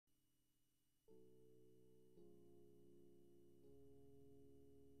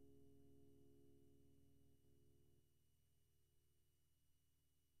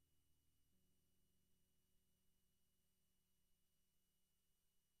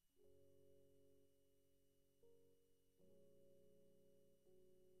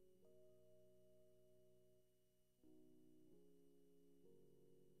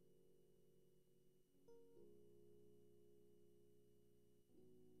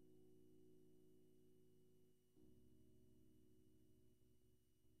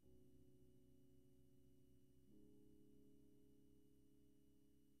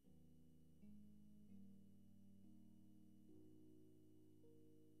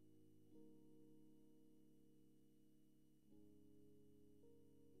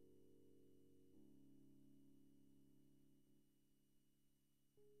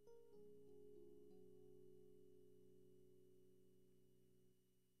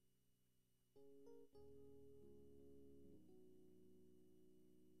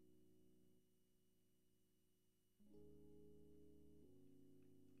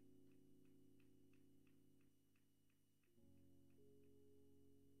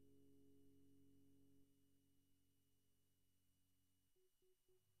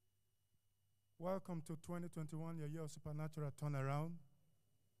Welcome to 2021, your year of supernatural turnaround.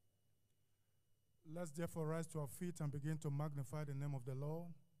 Let's therefore rise to our feet and begin to magnify the name of the Lord.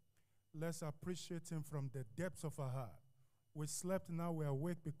 Let's appreciate him from the depths of our heart. We slept, now we are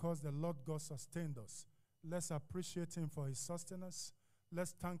awake because the Lord God sustained us. Let's appreciate him for his sustenance.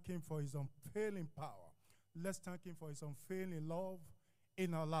 Let's thank him for his unfailing power. Let's thank him for his unfailing love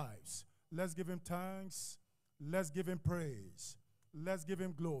in our lives. Let's give him thanks. Let's give him praise. Let's give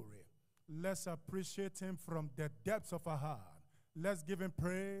him glory. Let's appreciate him from the depths of our heart. Let's give him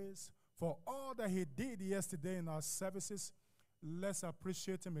praise for all that he did yesterday in our services. Let's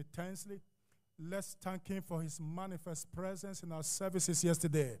appreciate him intensely. Let's thank him for his manifest presence in our services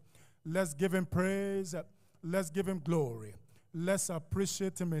yesterday. Let's give him praise. Let's give him glory. Let's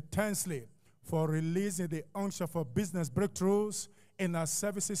appreciate him intensely for releasing the unction for business breakthroughs in our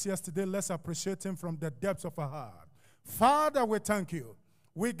services yesterday. Let's appreciate him from the depths of our heart. Father, we thank you.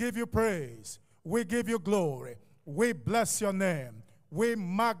 We give you praise. We give you glory. We bless your name. We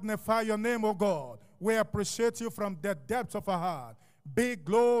magnify your name, O God. We appreciate you from the depths of our heart. Be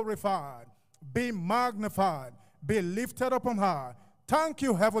glorified. Be magnified. Be lifted up on high. Thank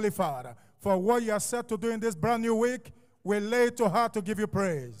you, Heavenly Father, for what you are set to do in this brand new week. We lay it to heart to give you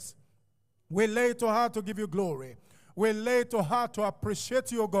praise. We lay it to heart to give you glory. We lay it to heart to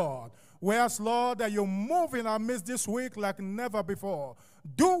appreciate you, O God. We ask, Lord, that you move in our midst this week like never before.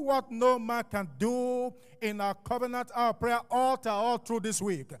 Do what no man can do in our covenant, our prayer altar, all through this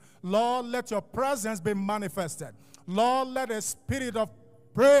week. Lord, let your presence be manifested. Lord, let a spirit of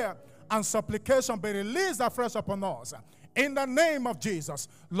prayer and supplication be released afresh upon us. In the name of Jesus,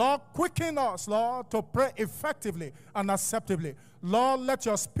 Lord, quicken us, Lord, to pray effectively and acceptably. Lord, let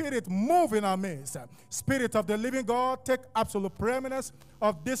your spirit move in our midst. Spirit of the living God, take absolute preeminence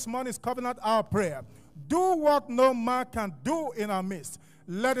of this morning's covenant, our prayer. Do what no man can do in our midst.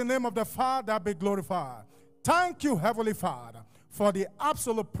 Let the name of the Father be glorified. Thank you, Heavenly Father, for the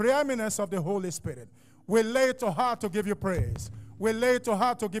absolute preeminence of the Holy Spirit. We lay it to heart to give you praise. We lay it to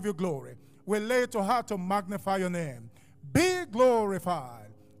heart to give you glory. We lay it to heart to magnify your name. Be glorified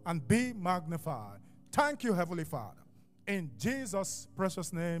and be magnified. Thank you, Heavenly Father. In Jesus'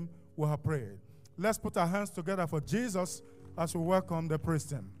 precious name, we have prayed. Let's put our hands together for Jesus as we welcome the priest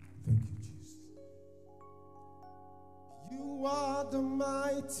team. Thank you, Jesus. You are the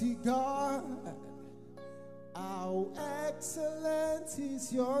mighty God. How excellent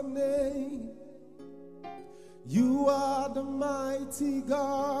is your name. You are the mighty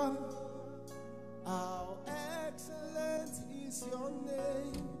God. How excellent is your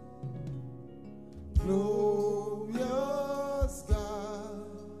name. Glorious God.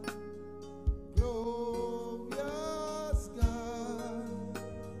 Glorious God.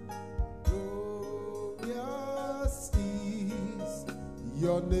 Glorious is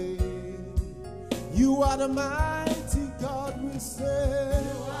your name. You are the mighty God, we say.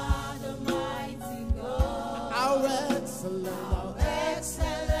 You are the mighty God. How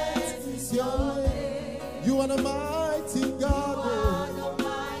excellent is your name. You are the mighty God. You are the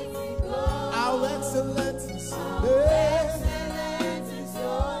mighty God. How excellent is your How name. excellent is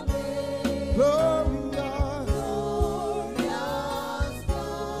your name. Glorious. Glorious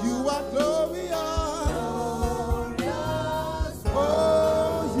God. You are glorious. Glorious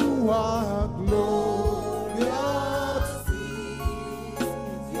Oh, God. you are glorious.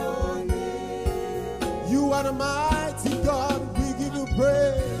 Is your name. You are the mighty God. We give you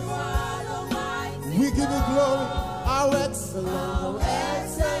praise. You are the mighty We give you God. glory. How How excellent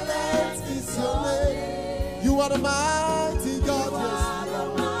excellent is your name. You are the mighty You God. Yes. are the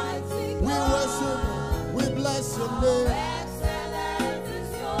mighty We God. worship. We bless your How name. excellent is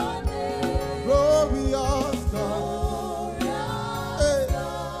your name. Glorious God. Hey.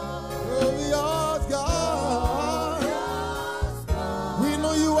 Glorious Glorious God. God. Glorious God. We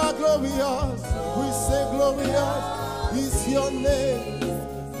know you are glorious. We say glorious is your name.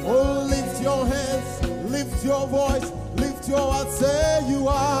 Oh, lift your hands, lift your voice, lift your heart, say you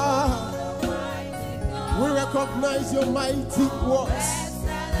are. Mighty God. We recognize your mighty works,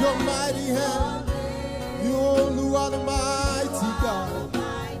 your mighty hand. You who are the mighty God.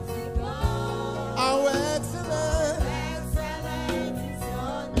 Mighty God. How excellent, Excellent is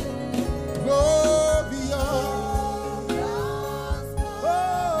your name. glorious. Glorious God. Oh,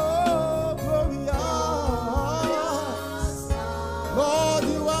 glorious. Lord,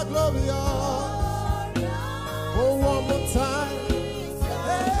 you are glorious. Oh, one more time.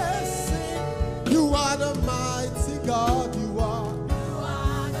 Hey, sing. You are the mighty God. You are. You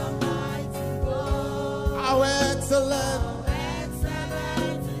are the mighty God. How excellent.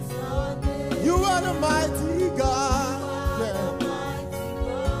 Excellent is your name. You are the mighty God. You are the mighty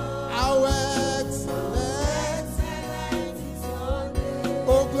God. How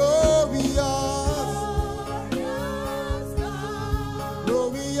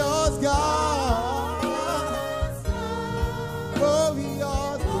glorious God.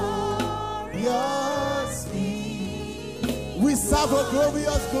 Glorious, glorious. We serve a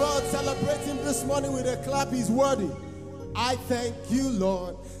glorious God. Celebrate him this morning with a clap. He's worthy. I thank you,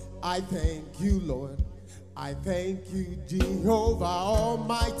 Lord. I thank you, Lord. I thank you, Jehovah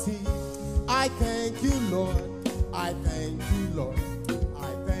Almighty. I thank you, Lord. I thank you, Lord.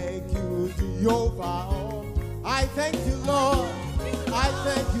 I thank you, Jehovah. I thank you, Lord. I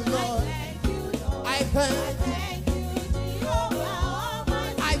thank you, Lord. I thank you.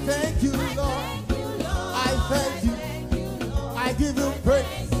 I thank you, Lord. I thank you. I give you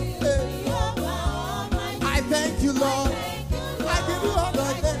praise. I thank you, Lord. I give you all the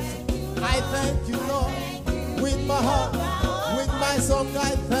thanks. I thank you, Lord. With my heart, with my song,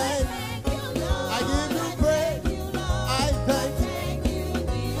 I thank you. I give you praise. I thank you.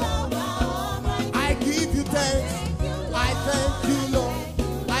 I give you thanks. I thank you, Lord.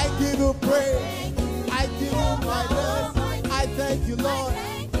 I give you praise. I give you my best. I thank you, Lord.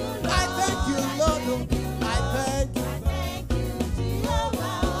 I thank you, Lord. I thank you.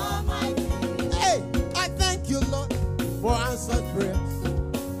 Hey, I thank you, Lord, for answered prayers.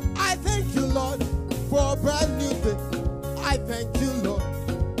 I thank you, Lord, for a brand new day. I thank you, Lord.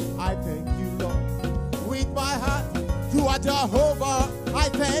 I thank you, Lord. With my heart, you are Jehovah. I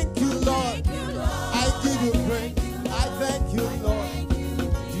thank you, Lord. I give you praise. I thank you, Lord.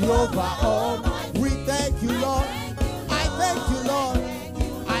 Jehovah, oh, we thank you, Lord. I thank you, Lord.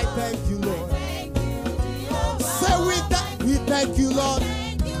 I thank you, Lord. Say we thank you, Lord.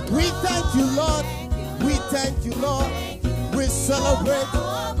 We thank you, Lord. We thank you, Lord. We celebrate.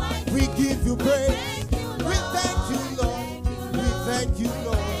 We give you praise. We thank you, Lord. We thank you,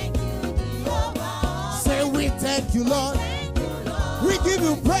 Lord. Say we thank you, Lord. We give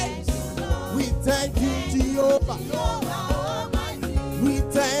you praise. We thank you, Jehovah. We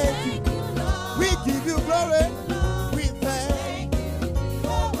thank you. We give you glory. We thank you.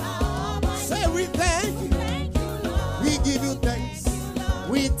 Say we thank you. We give you thanks.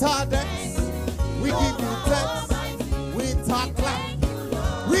 We talk thanks. We give you thanks. We talk clap.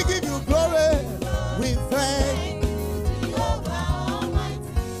 We give you glory. We thank you.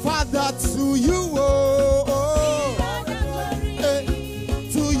 Father, to you,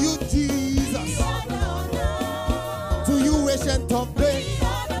 to you, Jesus. To you, ancient of days.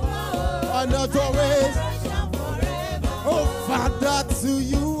 Another way. Oh, Father, to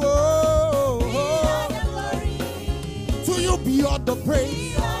you, to you be all the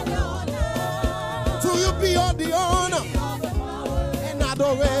praise. To you be all the honor and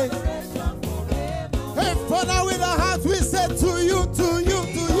adoration. Hey, Father, with our hearts we say to you, to you,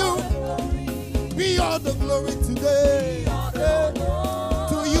 to you. Be all the glory today. Hey,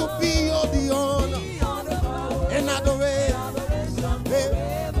 to you be all the honor and adoration. Hey,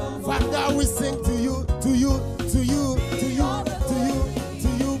 Father, we sing to you, to you, to you, to you, to you, to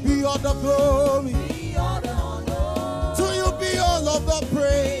you be all the glory. To you be all of the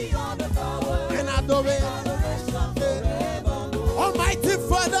praise and adoration. Almighty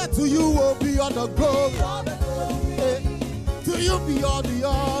Father, to you will be all the glory. To you be all the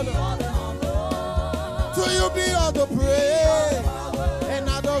honor. To you be all the praise and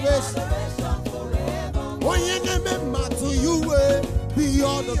adoration. To you will be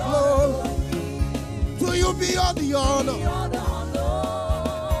all the glory. To you be all the honor.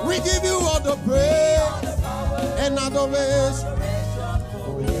 We give you all the praise and adoration.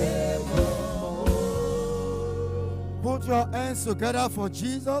 Put your hands together for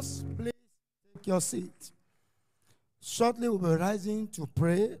Jesus. Please take your seat. Shortly we'll be rising to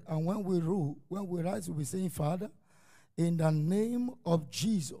pray, and when we rise, we'll be saying, Father, in the name of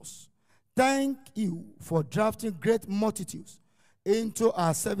Jesus, thank you for drafting great multitudes into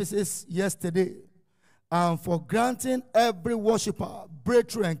our services yesterday, and for granting every worshiper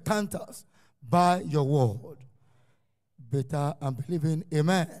breakthrough encounters by your word. Better and believing,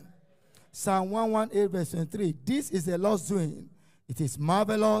 amen. Psalm 118 verse 23. This is the Lord's doing. It is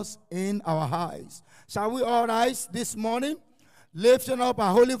marvelous in our eyes. Shall we all rise this morning, lifting up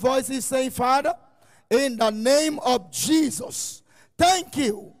our holy voices, saying, Father, in the name of Jesus, thank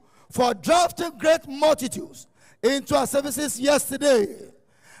you for drafting great multitudes into our services yesterday,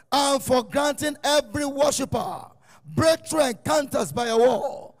 and for granting every worshiper breakthrough encounters by your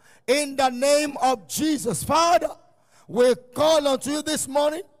word. In the name of Jesus, Father, we call unto you this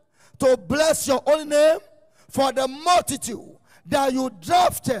morning to bless your holy name for the multitude that you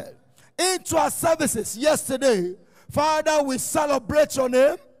drafted into our services yesterday. Father, we celebrate your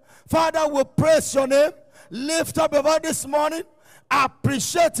name. Father, we praise your name. Lift up your voice this morning.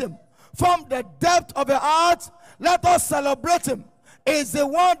 Appreciate him from the depth of your heart. Let us celebrate him is the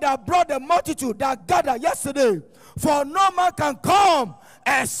one that brought the multitude that gathered yesterday. For no man can come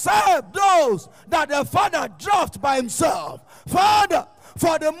except those that the Father drafted by himself. Father,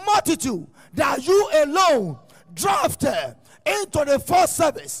 for the multitude that you alone drafted into the first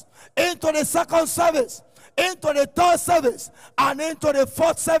service, into the second service, into the third service, and into the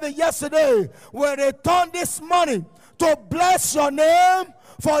fourth service yesterday, we return this morning to bless your name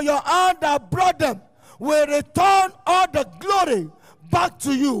for your hand that brought them. We return all the glory back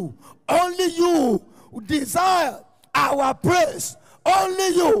to you. Only you desire our praise. Only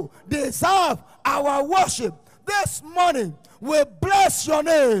you deserve our worship. This morning, we bless your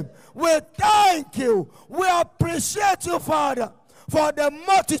name. We thank you. We appreciate you, Father, for the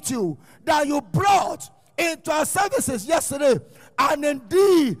multitude that you brought into our services yesterday. And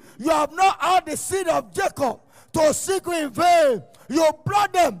indeed, you have not had the seed of Jacob to seek you in vain. You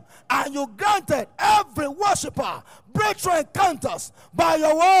brought them and you granted every worshiper breakthrough encounters by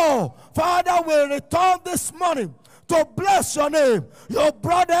your word. Father, we return this morning to bless your name. You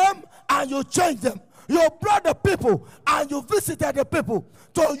brought them and you changed them. You brought the people and you visited the people.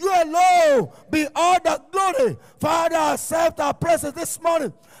 To you alone be all the glory. Father, accept our presence this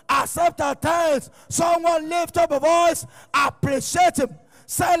morning. Accept our thanks. Someone lift up a voice. Appreciate him.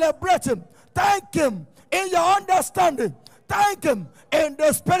 Celebrate him. Thank him in your understanding. Thank him in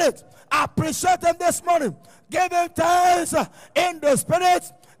the spirit. Appreciate him this morning. Give him thanks in the spirit.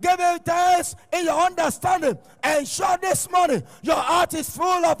 Give him thanks in your understanding. Ensure this morning your heart is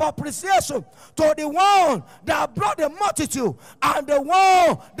full of appreciation to the one that brought the multitude and the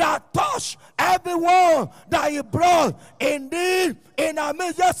one that touched everyone that he brought. Indeed, in our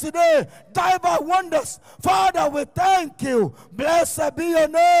midst yesterday, diverse wonders. Father, we thank you. Blessed be your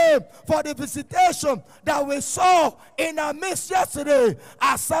name for the visitation that we saw in our midst yesterday.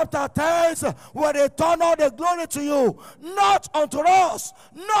 Accept our thanks. We return all the glory to you. Not unto us,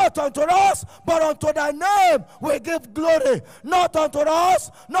 but unto thy name we give glory. Not unto us,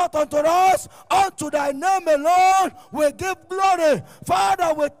 unto thy name alone we give glory.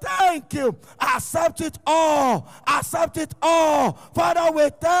 Father, we thank you. Accept it all. Father, we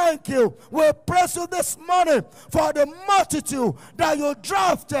thank you. We praise you this morning for the multitude that you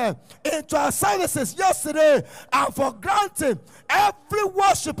drafted into our services yesterday and for granting every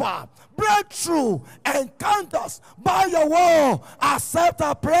worshiper breakthrough encounters by your word. Accept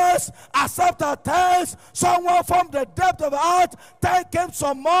our praise, accept our thanks. Someone from the depth of heart, thank him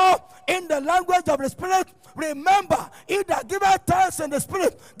some more in the language of the Spirit. Remember, he that giveth thanks in the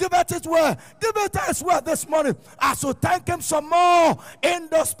Spirit, giveth it well. Give it thanks well this morning. As you thank him some more in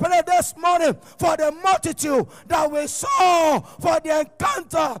the Spirit this morning for the multitude that we saw, for the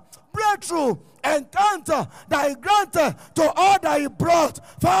encounter, breakthrough, encounter that he granted to all that he brought.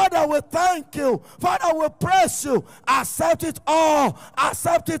 Father, we thank you. Father, we praise you. Accept it all.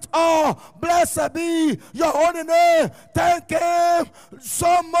 Blessed be your holy name. Thank him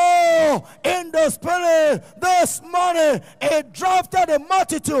some more in the Spirit this morning. He drafted the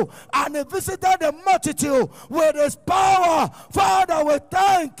multitude and he visited the multitude with his power. Father, we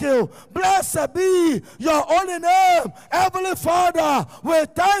thank you. Blessed be your holy name. Heavenly Father, we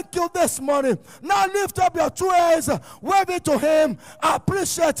thank you this morning. Now lift up your two hands, wave it to him,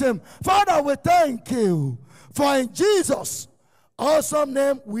 appreciate him. Father, we thank you. For in Jesus' awesome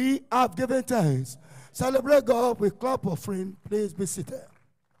name we have given thanks. Celebrate God with clap offering. Please be seated.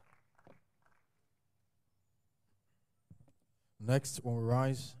 Next, when we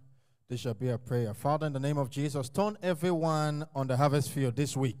rise, this shall be a prayer. Father, in the name of Jesus, turn everyone on the harvest field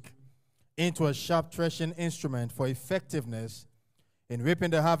this week into a sharp threshing instrument for effectiveness in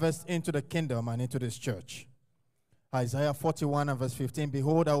reaping the harvest into the kingdom and into this church. Isaiah 41 and verse 15,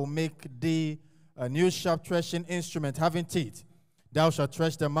 behold, I will make thee a new sharp threshing instrument having teeth. Thou shalt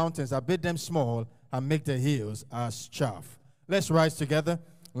thresh the mountains, I bid them small, and make the hills as chaff. Let's rise together,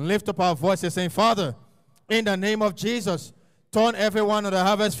 lift up our voices, saying, Father, in the name of Jesus, turn everyone on the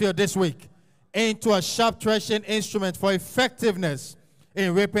harvest field this week into a sharp threshing instrument for effectiveness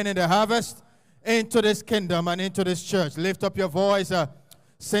in reaping in the harvest into this kingdom and into this church. Lift up your voice,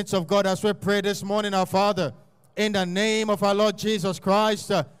 saints of God, as we pray this morning, our Father, in the name of our Lord Jesus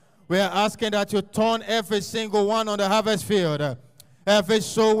Christ, we are asking that you turn every single one on the harvest field, every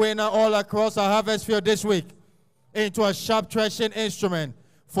soul winner all across our harvest field this week, into a sharp threshing instrument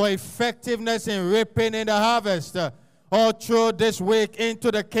for effectiveness in reaping in the harvest, all through this week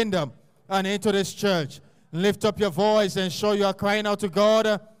into the kingdom and into this church. Lift up your voice and show you are crying out to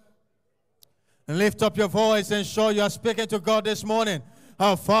God. Lift up your voice and show you are speaking to God this morning.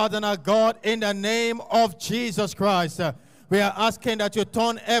 Our Father and our God, in the name of Jesus Christ, we are asking that you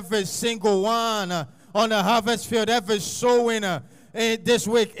turn every single one on the harvest field, every soul winner, this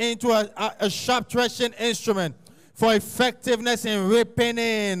week into a sharp threshing instrument for effectiveness in reaping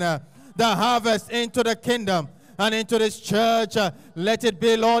in the harvest into the kingdom and into this church. Let it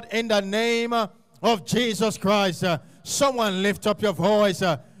be, Lord, in the name of Jesus Christ. Someone lift up your voice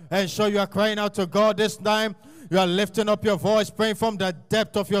and show you are crying out to God this time. You are lifting up your voice, praying from the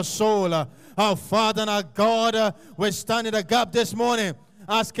depth of your soul. Our Father and our God, we stand in the gap this morning,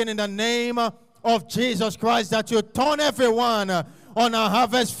 asking in the name of Jesus Christ that you turn everyone on our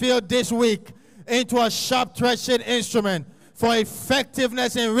harvest field this week into a sharp threshing instrument for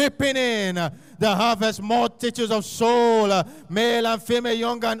effectiveness in reaping in the harvest. Multitudes of soul, male and female,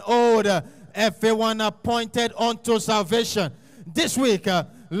 young and old, everyone appointed unto salvation. This week,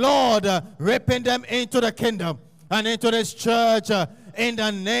 Lord, reaping them into the kingdom and into this church in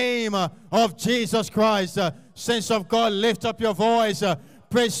the name of Jesus Christ. Saints of God, lift up your voice.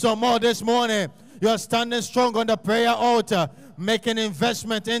 Praise some more this morning. You are standing strong on the prayer altar, making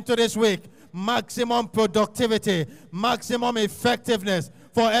investment into this week. Maximum productivity, maximum effectiveness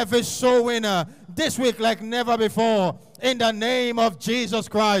for every soul winner this week like never before. In the name of Jesus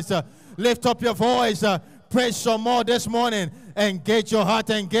Christ, lift up your voice. Praise some more this morning. Engage your heart,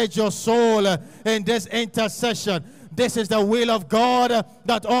 engage your soul in this intercession. This is the will of God,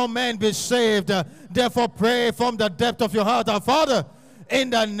 that all men be saved. Therefore, pray from the depth of your heart. Our Father,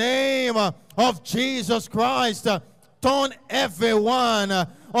 in the name of Jesus Christ, turn everyone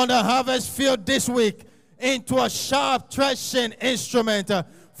on the harvest field this week into a sharp threshing instrument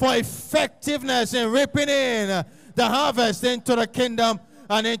for effectiveness in reaping in the harvest into the kingdom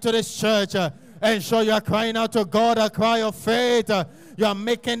and into this church. And so you are crying out to God a cry of faith. You are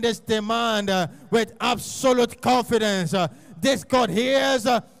making this demand with absolute confidence. This God hears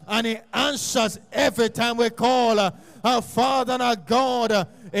and He answers every time we call. Our Father and our God,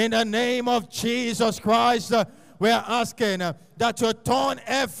 in the name of Jesus Christ, we are asking that you turn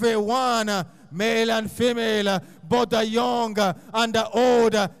everyone, male and female, both the young and the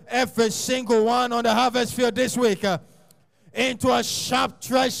old, every single one on the harvest field this week, into a sharp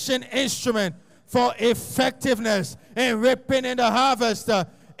threshing instrument for effectiveness in reaping in the harvest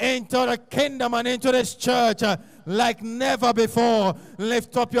into the kingdom and into this church like never before.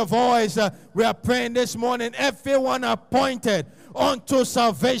 Lift up your voice. We are praying this morning. Everyone appointed unto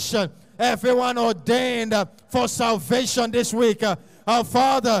salvation, everyone ordained for salvation this week. Our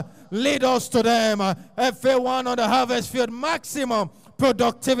Father, lead us to them. Everyone on the harvest field, maximum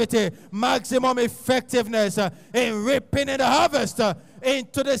productivity, maximum effectiveness in reaping in the harvest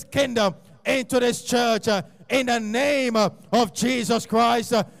into this kingdom, into this church, in the name of Jesus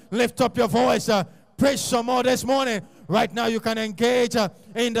Christ. Lift up your voice. Praise some more this morning. Right now you can engage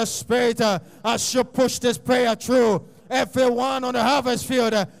in the Spirit as you push this prayer through. Everyone on the harvest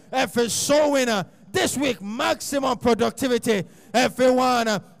field, every soul winner this week, maximum productivity.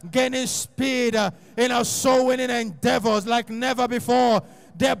 Everyone gaining speed in our soul winning endeavors like never before,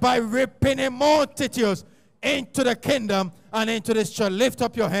 thereby reaping in multitudes into the kingdom and into this church. Lift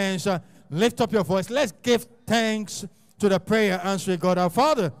up your hands. Lift up your voice. Let's give thanks to the prayer answering God. Our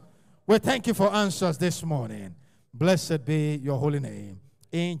Father, we thank you for answers this morning. Blessed be your holy name.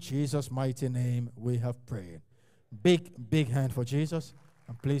 In Jesus' mighty name we have prayed. Big hand for Jesus.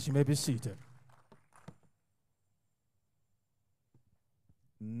 And please, you may be seated.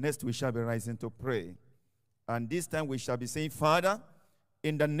 Next we shall be rising to pray. And this time we shall be saying, Father,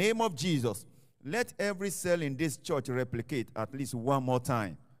 in the name of Jesus, let every cell in this church replicate at least one more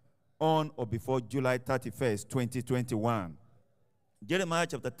time on or before July 31st, 2021. Jeremiah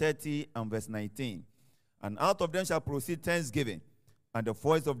chapter 30 and verse 19. And out of them shall proceed thanksgiving, and the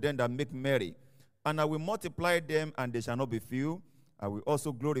voice of them that make merry. And I will multiply them, and they shall not be few. I will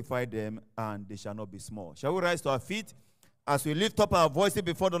also glorify them, and they shall not be small. Shall we rise to our feet as we lift up our voices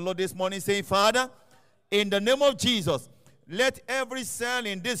before the Lord this morning, saying, Father, in the name of Jesus, let every cell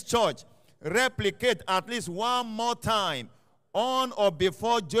in this church replicate at least one more time on or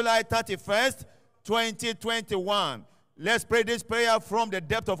before July 31st, 2021. Let's pray this prayer from the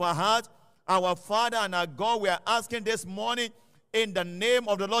depth of our heart. Our Father and our God, we are asking this morning in the name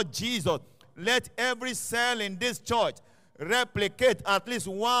of the Lord Jesus, let every cell in this church replicate at least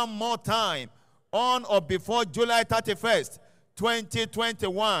one more time on or before July 31st,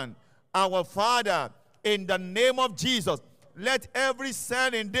 2021. Our Father, in the name of Jesus, let every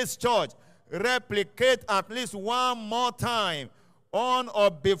cell in this church replicate at least one more time on or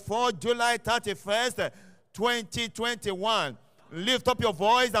before July 31st, 2021. Lift up your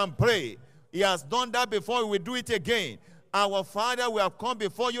voice and pray. He has done that before. We will do it again. Our Father, we have come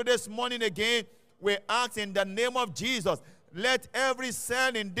before you this morning again. We ask in the name of Jesus, let every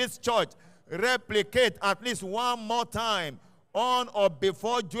cell in this church replicate at least one more time on or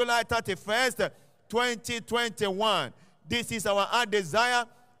before July 31st, 2021. This is our heart desire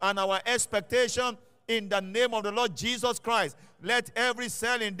and our expectation in the name of the Lord Jesus Christ. Let every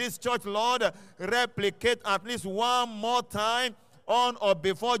cell in this church, Lord, replicate at least one more time on or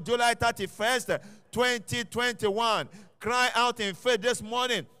before July 31st, 2021. Cry out in faith this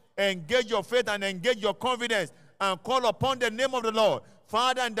morning. Engage your faith and engage your confidence and call upon the name of the Lord.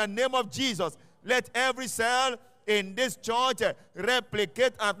 Father, in the name of Jesus, let every cell in this church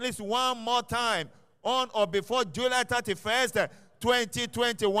replicate at least one more time on or before July 31st,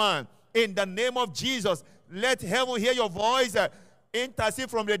 2021. In the name of Jesus, let heaven hear your voice. Intercede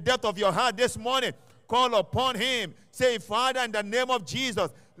from the depth of your heart this morning. Call upon him. Say, Father, in the name of Jesus,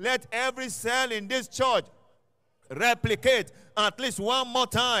 let every cell in this church replicate at least one more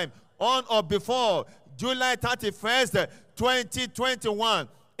time on or before July 31st, 2021.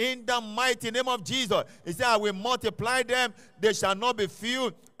 In the mighty name of Jesus. He said, I will multiply them, they shall not be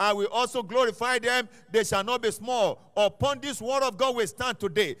few. I will also glorify them, they shall not be small. Upon this word of God we stand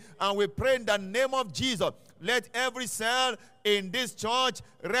today, and we pray in the name of Jesus. Let every cell in this church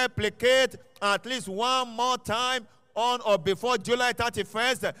replicate at least one more time on or before July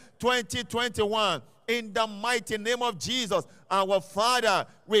 31st, 2021. In the mighty name of Jesus, our Father,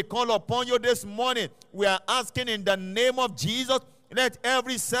 we call upon you this morning. We are asking in the name of Jesus, let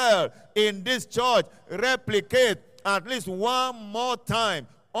every cell in this church replicate at least one more time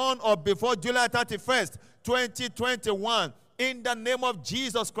on or before July 31st, 2021. In the name of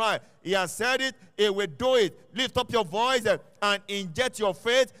Jesus Christ. He has said it, he will do it. Lift up your voice and inject your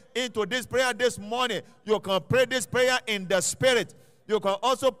faith into this prayer this morning. You can pray this prayer in the spirit. You can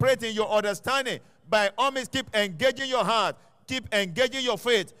also pray it in your understanding. By all means, keep engaging your heart. Keep engaging your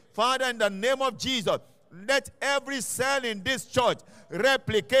faith. Father, in the name of Jesus, let every cell in this church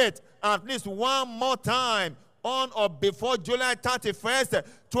replicate at least one more time on or before July 31st,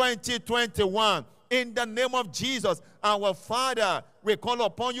 2021. In the name of Jesus, our Father, we call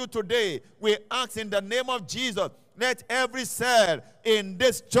upon you today. We ask in the name of Jesus, let every cell in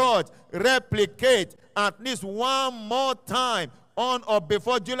this church replicate at least one more time on or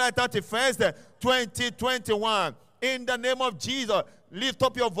before July 31st, 2021. In the name of Jesus, lift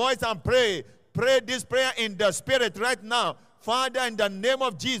up your voice and pray. Pray this prayer in the spirit right now. Father, in the name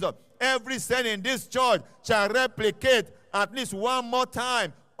of Jesus, every cell in this church shall replicate at least one more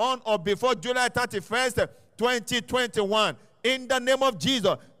time on or before July 31st, 2021. In the name of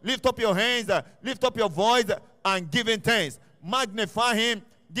Jesus, lift up your hands, lift up your voice, and give him thanks. Magnify him,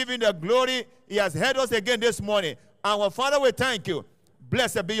 give him the glory. He has heard us again this morning. Our Father, we thank you.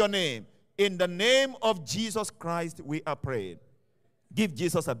 Blessed be your name. In the name of Jesus Christ, we are praying. Give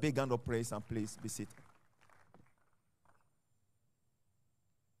Jesus a big hand of praise and please be seated.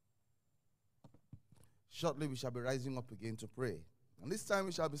 Shortly we shall be rising up again to pray. And this time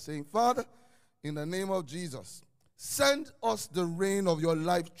we shall be saying, Father, in the name of Jesus, send us the rain of your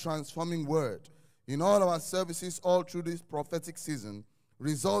life-transforming word in all our services all through this prophetic season,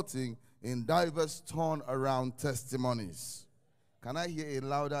 resulting in diverse turn-around testimonies. Can I hear a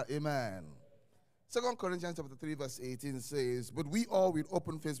louder amen? 2 Corinthians chapter 3 verse 18 says, but we all with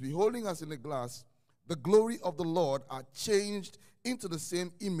open face, beholding us in a glass, the glory of the Lord, are changed into the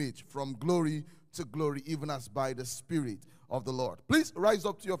same image from glory to glory, even as by the Spirit of the Lord. Please rise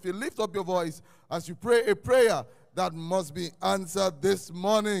up to your feet, lift up your voice as you pray a prayer that must be answered this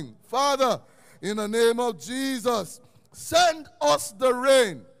morning. Father, in the name of Jesus, send us the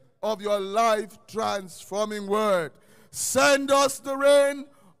rain of your life-transforming word. Send us the rain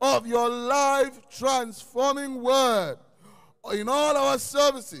of your life-transforming word in all our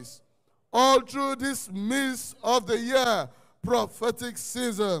services, all through this midst of the year, prophetic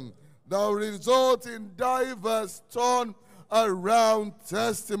season, that will result in diverse turn-around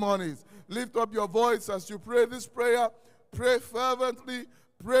testimonies. Lift up your voice as you pray this prayer. Pray fervently.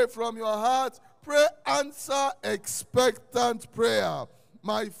 Pray from your heart. Pray answer expectant prayer.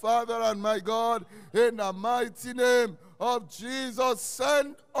 My Father and my God, in the mighty name of Jesus,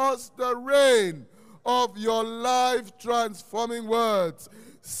 send us the rain of your life-transforming words.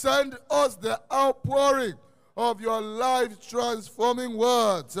 Send us the outpouring of your life-transforming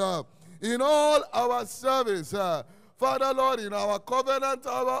words in all our service. Father, Lord, in our covenant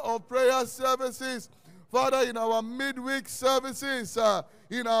hour of prayer services, Father, in our midweek services,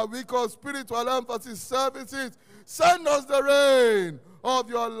 in our week of spiritual emphasis services, send us the rain of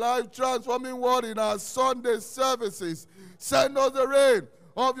your life-transforming word in our Sunday services. Send us the rain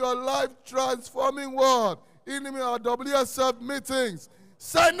of your life-transforming word in our WSF meetings.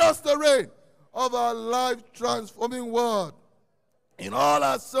 Send us the rain of our life-transforming word in all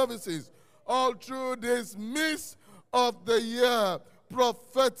our services, all through this midst of the year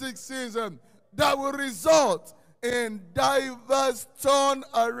prophetic season that will result in diverse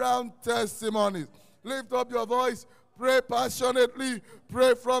turnaround testimonies. Lift up your voice, pray passionately,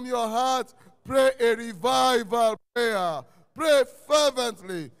 pray from your heart, pray a revival prayer, pray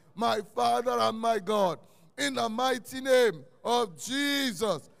fervently, my Father and my God, in the mighty name of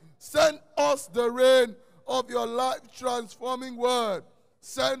Jesus. Send us the rain of your life-transforming word.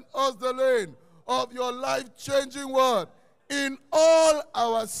 Send us the rain of your life-changing word in all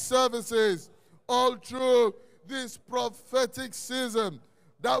our services, all through this prophetic season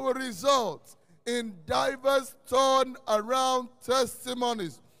that will result in diverse turn-around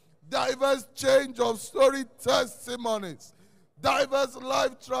testimonies, diverse change of story testimonies, diverse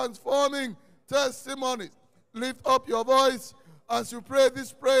life-transforming testimonies. Lift up your voice as you pray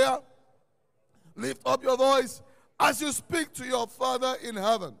this prayer. Lift up your voice as you speak to your Father in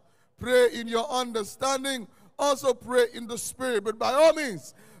heaven. Pray in your understanding. Also pray in the Spirit. But by all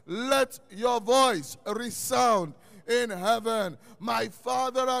means, let your voice resound in heaven. My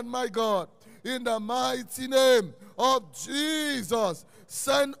Father and my God, in the mighty name of Jesus,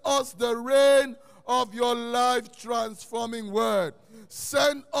 send us the rain of your life-transforming word.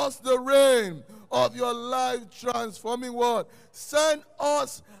 Send us the rain of your life-transforming word. Send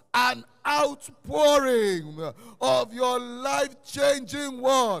us an outpouring of your life-changing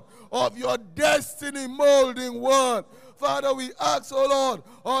word, of your destiny-molding word. Father, we ask, oh Lord,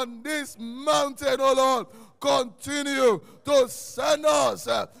 on this mountain, oh Lord, continue to send us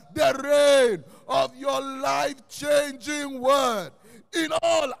the rain of your life-changing word in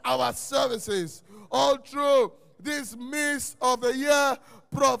all our services, all through this midst of the year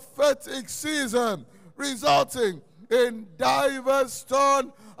prophetic season, resulting in diverse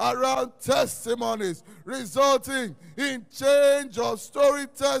turn-around testimonies, resulting in change of story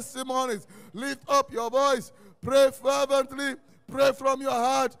testimonies. Lift up your voice, pray fervently, pray from your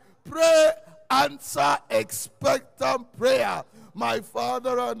heart, pray, answer expectant prayer. My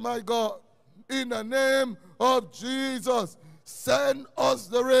Father and my God, in the name of Jesus, send us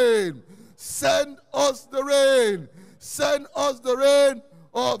the rain. Send us the rain. Send us the rain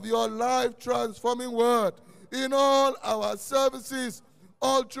of your life-transforming word in all our services,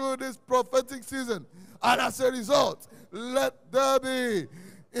 all through this prophetic season. And as a result, let there be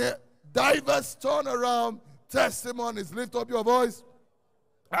diverse turnaround testimonies. Lift up your voice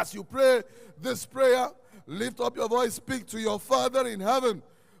as you pray this prayer. Lift up your voice, speak to your Father in heaven.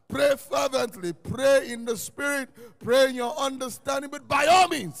 Pray fervently, pray in the Spirit, pray in your understanding, but by all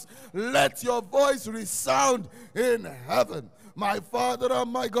means, let your voice resound in heaven. My Father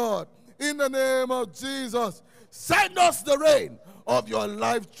and my God, in the name of Jesus, send us the rain of your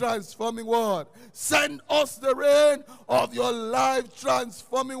life-transforming word. Send us the rain of your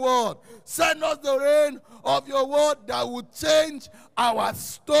life-transforming word. Send us the rain of your word that will change our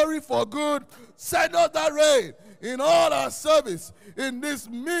story for good. Send us that rain in all our service in this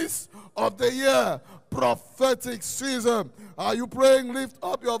midst of the year prophetic season. Are you praying? Lift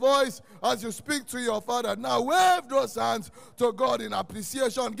up your voice as you speak to your Father. Now wave those hands to God in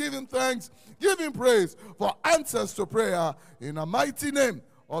appreciation. Give him thanks. Give him praise for answers to prayer. In the mighty name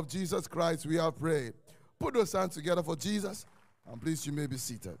of Jesus Christ we have prayed. Put those hands together for Jesus. And please, you may be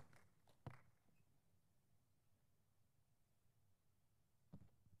seated.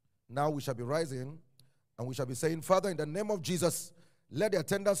 Now we shall be rising and we shall be saying, Father, in the name of Jesus, let the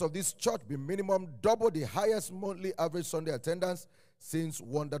attendance of this church be minimum double the highest monthly average Sunday attendance since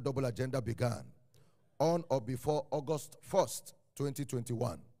Wonder Double Agenda began on or before August 1st,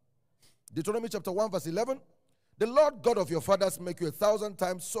 2021. Deuteronomy chapter 1 verse 11, the Lord God of your fathers make you 1,000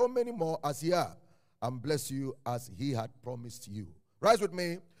 times so many more as ye are, and bless you as he had promised you. Rise with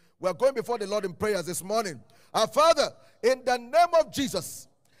me. We are going before the Lord in prayers this morning. Our Father, in the name of Jesus,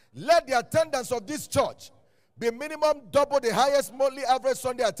 let the attendance of this church be minimum double the highest monthly average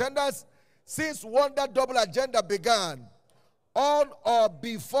Sunday attendance since Wonder Double Agenda began on or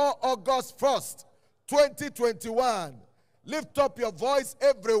before August 1st, 2021. Lift up your voice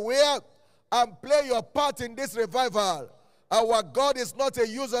everywhere and play your part in this revival. Our God is not a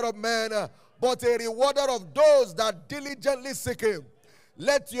user of men, but a rewarder of those that diligently seek him.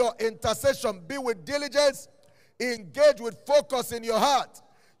 Let your intercession be with diligence. Engage with focus in your heart.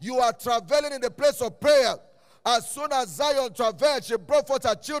 You are traveling in the place of prayer. As soon as Zion traveled, she brought forth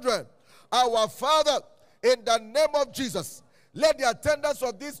her children. Our Father, in the name of Jesus, let the attendance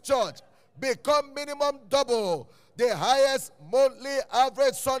of this church become minimum double the highest monthly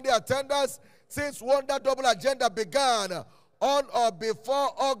average Sunday attendance since Wonder Double Agenda began on or before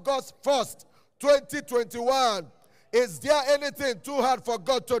August 1st, 2021. Is there anything too hard for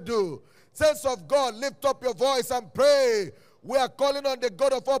God to do? Saints of God, lift up your voice and pray. We are calling on the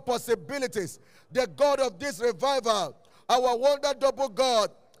God of all possibilities, the God of this revival, our wonder double God,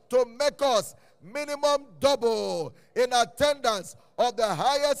 to make us minimum double in attendance of the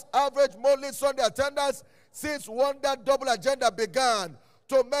highest average monthly Sunday attendance since Wonder Double Agenda began,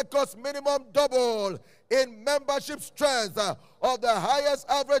 to make us minimum double in membership strength of the highest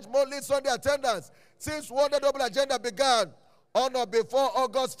average monthly Sunday attendance since Wonder Double Agenda began on or before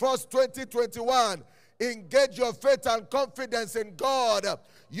August 1st, 2021. Engage your faith and confidence in God.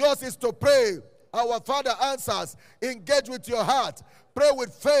 Yours is to pray. Our Father answers. Engage with your heart. Pray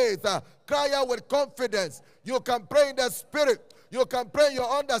with faith. Cry out with confidence. You can pray in the Spirit. You can pray in your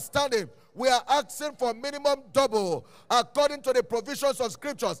understanding. We are asking for minimum double according to the provisions of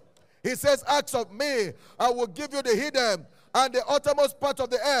Scriptures. He says, ask of me, I will give you the hidden and the uttermost part of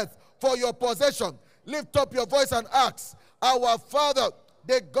the earth for your possession. Lift up your voice and ask. Our Father,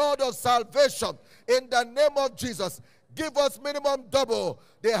 the God of salvation, in the name of Jesus, give us minimum double,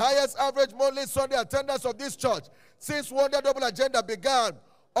 the highest average monthly Sunday attendance of this church since Wonder Double Agenda began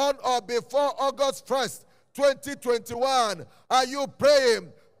on or before August 1st, 2021. Are you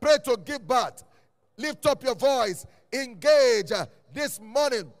praying? Pray to give birth. Lift up your voice. Engage this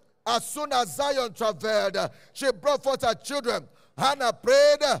morning. As soon as Zion traveled, she brought forth her children. Hannah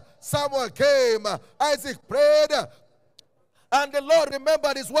prayed, Samuel came, Isaac prayed, and the Lord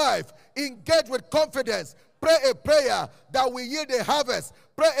remembered his wife. Engage with confidence. Pray a prayer that will yield a harvest.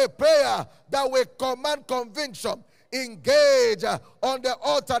 Pray a prayer that will command conviction. Engage on the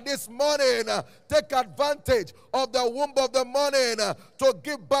altar this morning. Take advantage of the womb of the morning to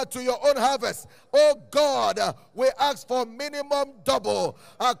give birth to your own harvest. Oh God, we ask for minimum double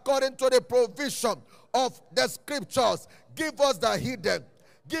according to the provision of the Scriptures. Give us the hidden.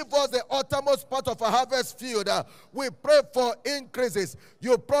 Give us the uttermost part of our harvest field. We pray for increases.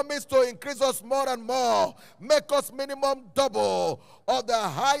 You promise to increase us more and more. Make us minimum double of the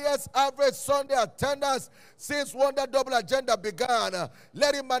highest average Sunday attendance since Wonder Double Agenda began.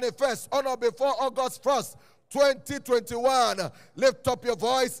 Let it manifest on or before August 1st, 2021. Lift up your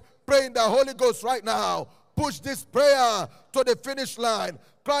voice. Pray in the Holy Ghost right now. Push this prayer to the finish line.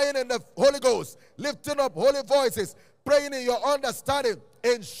 Crying in the Holy Ghost. Lifting up holy voices. Praying in your understanding,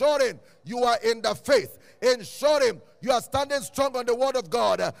 ensuring you are in the faith, ensuring you are standing strong on the word of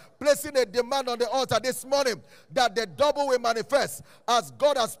God, placing a demand on the altar this morning that the double will manifest as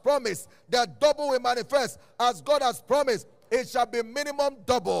God has promised. The double will manifest as God has promised. It shall be minimum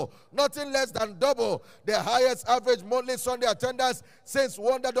double, nothing less than double, the highest average monthly Sunday attendance since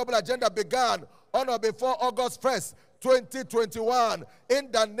Wonder Double Agenda began on or before August 1st, 2021.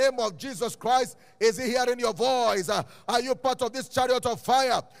 In the name of Jesus Christ, is he hearing your voice? Are you part of this chariot of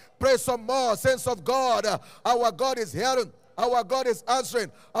fire? Pray some more, saints of God. Our God is hearing. Our God is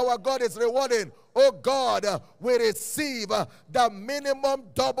answering. Our God is rewarding. Oh God, we receive the minimum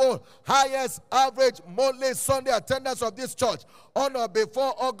double highest average monthly Sunday attendance of this church on or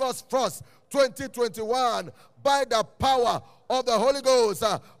before August 1st, 2021 by the power of the Holy Ghost,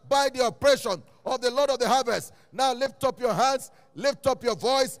 by the oppression of the Lord of the harvest. Now lift up your hands, lift up your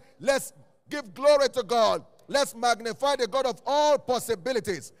voice. Let's give glory to God. Let's magnify the God of all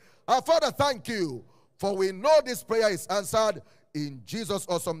possibilities. Our Father, thank you, for we know this prayer is answered. In Jesus'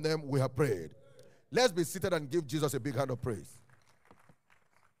 awesome name we have prayed. Let's be seated and give Jesus a big hand of praise.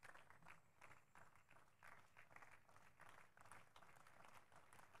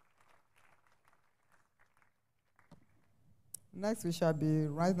 Next, we shall be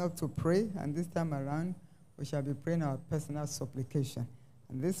rising up to pray, and this time around, we shall be praying our personal supplication.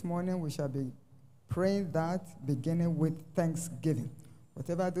 And this morning, we shall be praying that beginning with thanksgiving.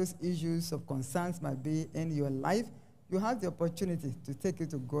 Whatever those issues of concerns might be in your life, you have the opportunity to take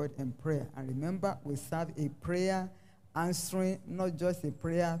it to God in prayer. And remember, we serve a prayer answering, not just a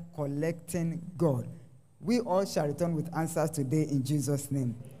prayer collecting God. We all shall return with answers today in Jesus'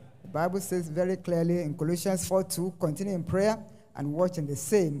 name. The Bible says very clearly in Colossians 4:2, continue in prayer and watch in the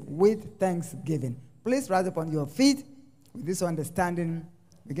same with thanksgiving. Please rise up on your feet with this understanding.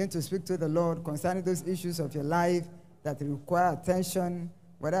 Begin to speak to the Lord concerning those issues of your life that require attention,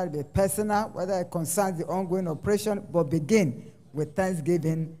 whether it be personal, whether it concerns the ongoing operation, but begin with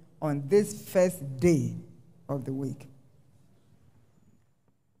thanksgiving on this first day of the week.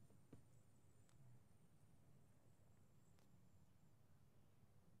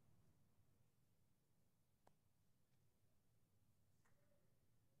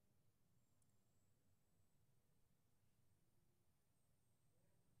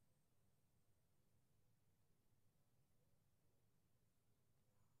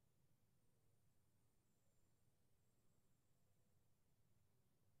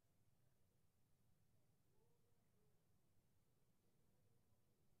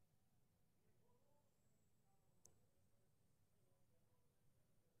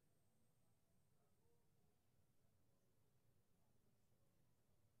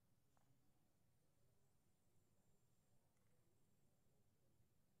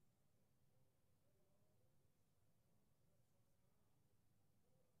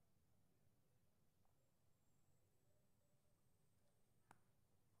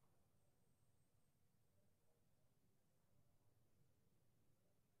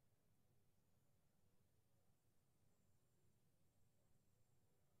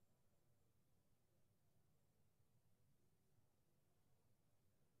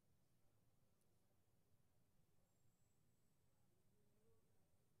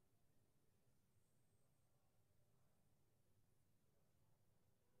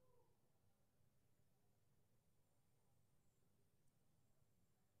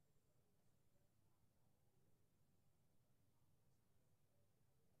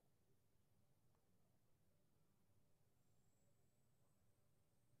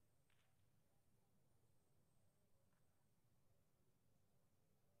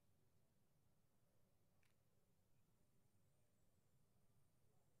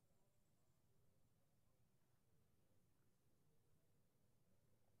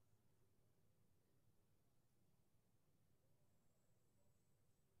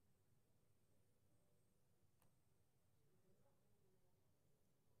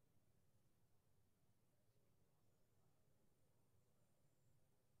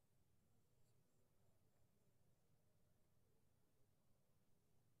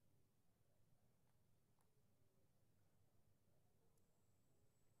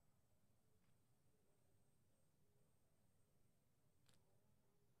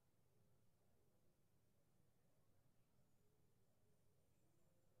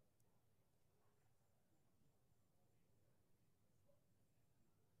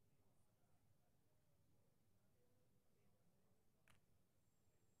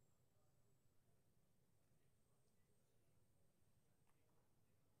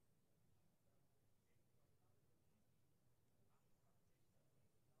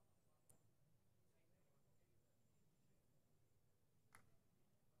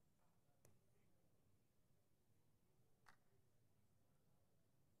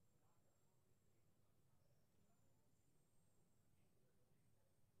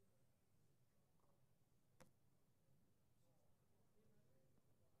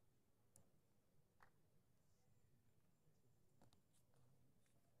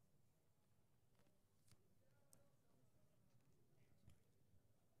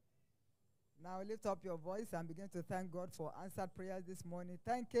 Now lift up your voice and begin to thank God for answered prayers this morning.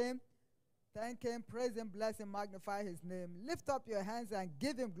 Thank Him. Thank Him. Praise Him, bless Him, magnify His name. Lift up your hands and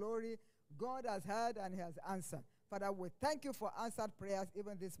give Him glory. God has heard and He has answered. Father, we thank You for answered prayers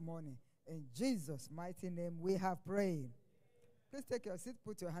even this morning. In Jesus' mighty name we have prayed. Please take your seat.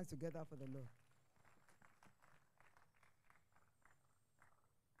 Put your hands together for the Lord.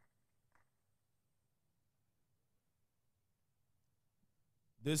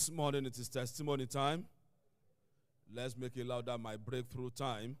 This morning it is testimony time. Let's make it louder, my breakthrough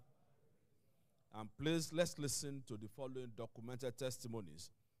time. And please, let's listen to the following documented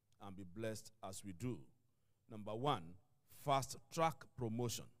testimonies and be blessed as we do. Number 1, fast track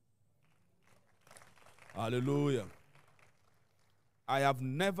promotion. Hallelujah. I have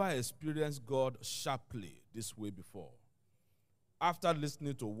never experienced God sharply this way before. After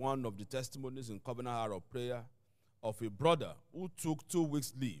listening to one of the testimonies in Covenant Hour of Prayer of a brother who took 2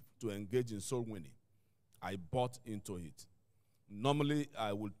 weeks leave to engage in soul winning, I bought into it. Normally,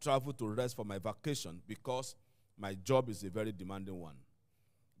 I would travel to rest for my vacation because my job is a very demanding one.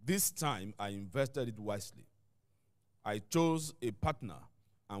 This time, I invested it wisely. I chose a partner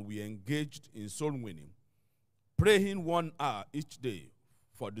and we engaged in soul winning, praying 1 hour each day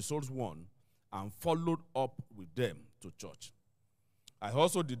for the souls won and followed up with them to church. I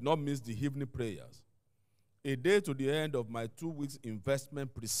also did not miss the evening prayers. A day to the end of my 2 weeks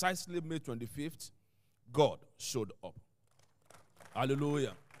investment, precisely May 25th, God showed up.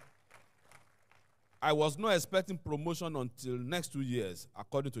 Hallelujah. I was not expecting promotion until next 2 years,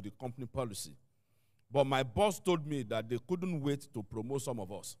 according to the company policy. But my boss told me that they couldn't wait to promote some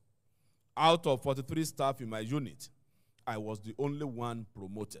of us. Out of 43 staff in my unit, I was the only one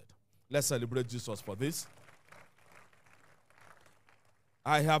promoted. Let's celebrate Jesus for this.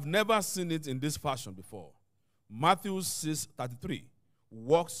 I have never seen it in this fashion before. Matthew 6:33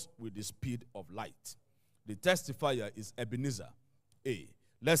 walks with the speed of light. The testifier is Ebenezer A.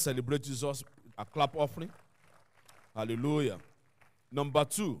 Let's celebrate Jesus, a clap offering. Hallelujah. Number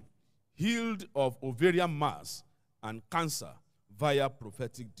 2, healed of ovarian mass and cancer via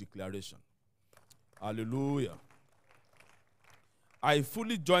prophetic declaration. Hallelujah. I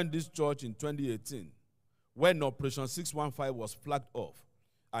fully joined this church in 2018 when Operation 615 was flagged off.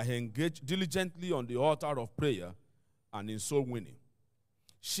 I engaged diligently on the altar of prayer and in soul winning,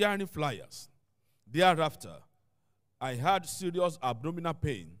 sharing flyers. Thereafter, I had serious abdominal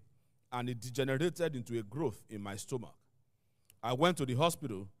pain and it degenerated into a growth in my stomach. I went to the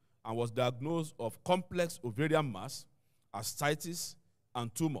hospital and was diagnosed of complex ovarian mass, ascites,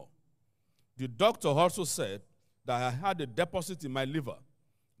 and tumor. The doctor also said that I had a deposit in my liver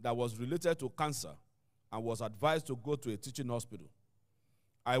that was related to cancer and was advised to go to a teaching hospital.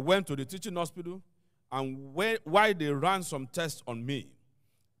 I went to the teaching hospital, and while they ran some tests on me,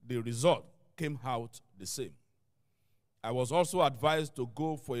 the result came out the same. I was also advised to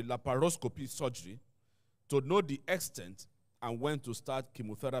go for a laparoscopy surgery to know the extent and when to start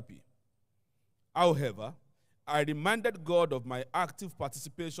chemotherapy. However, I reminded God of my active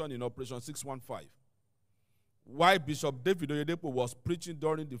participation in Operation 615. While Bishop David Oyedepo was preaching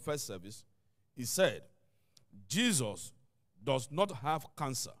during the first service, he said, Jesus does not have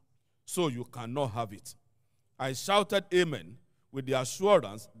cancer, so you cannot have it. I shouted amen with the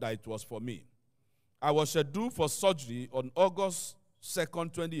assurance that it was for me. I was scheduled for surgery on August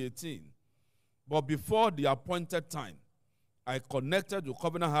 2nd, 2018, but before the appointed time, I connected to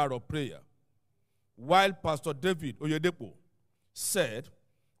Covenant Hour of Prayer, while Pastor David Oyedepo said,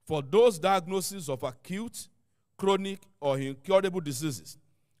 for those diagnoses of acute, chronic, or incurable diseases,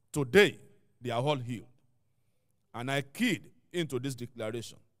 today they are all healed. And I keyed into this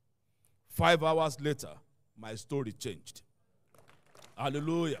declaration. 5 hours later, my story changed.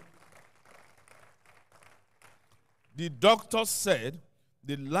 Hallelujah. The doctor said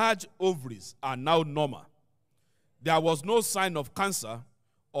the large ovaries are now normal. There was no sign of cancer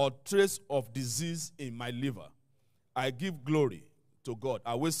or trace of disease in my liver. I give glory to God.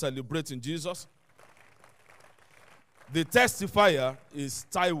 Are we celebrating Jesus? The testifier is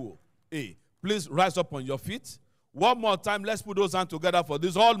Taiwo A. Please rise up on your feet. One more time, let's put those hands together for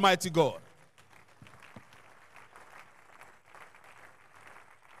this almighty God.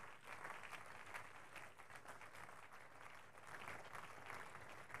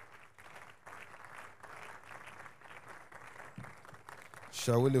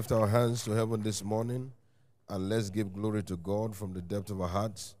 Shall we lift our hands to heaven this morning and let's give glory to God from the depth of our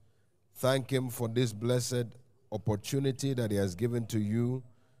hearts. Thank Him for this blessed opportunity that He has given to you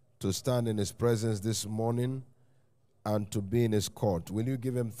to stand in His presence this morning and to be in His court. Will you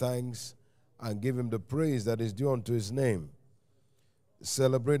give Him thanks and give Him the praise that is due unto His name?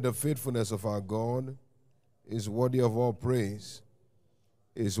 Celebrate the faithfulness of our God. Is worthy of all praise.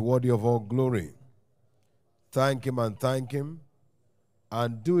 Is worthy of all glory. Thank Him and thank Him.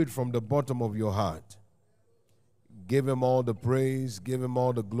 And do it from the bottom of your heart. Give Him all the praise. Give Him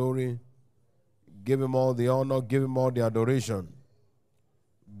all the glory. Give Him all the honor. Give Him all the adoration.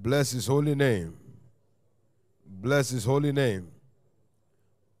 Bless His holy name. Bless His holy name.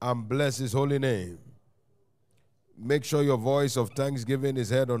 And bless His holy name. Make sure your voice of thanksgiving is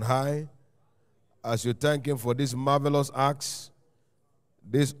heard on high as you thank Him for these marvelous acts,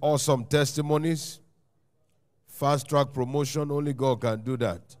 these awesome testimonies. Fast-track promotion, only God can do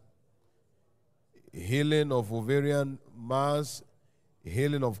that. Healing of ovarian mass,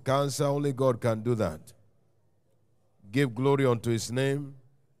 healing of cancer, only God can do that. Give glory unto His name.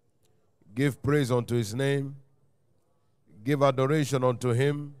 Give praise unto His name. Give adoration unto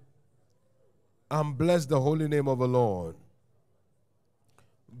Him. And bless the holy name of the Lord.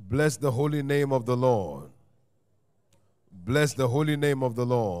 Bless the holy name of the Lord. Bless the holy name of the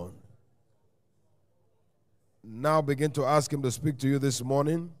Lord. Now begin to ask Him to speak to you this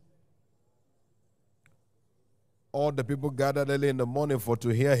morning. All the people gathered early in the morning for to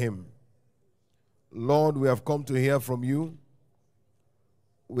hear Him. Lord, we have come to hear from You.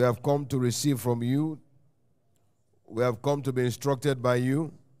 We have come to receive from You. We have come to be instructed by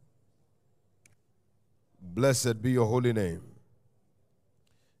You. Blessed be Your holy name.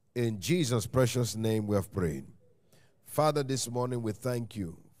 In Jesus' precious name we have prayed. Father, this morning we thank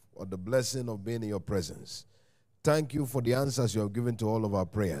You for the blessing of being in Your presence. Thank You for the answers You have given to all of our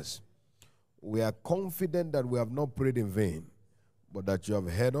prayers. We are confident that we have not prayed in vain, but that You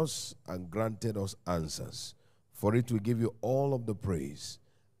have heard us and granted us answers. For it we give You all of the praise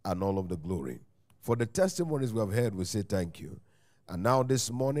and all of the glory. For the testimonies we have heard, we say thank You. And now this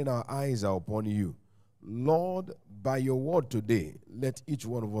morning our eyes are upon You. Lord, by Your word today, let each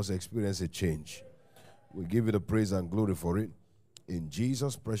one of us experience a change. We give You the praise and glory for it. In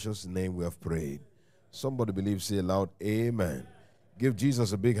Jesus' precious name we have prayed. Somebody believe, say aloud, amen. Give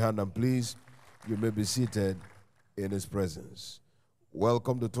Jesus a big hand, and please, you may be seated in His presence.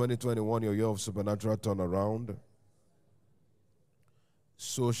 Welcome to 2021, your year of supernatural turnaround.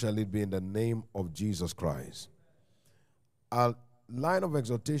 So shall it be in the name of Jesus Christ. Our line of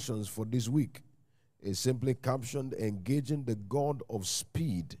exhortations for this week is simply captioned, engaging the God of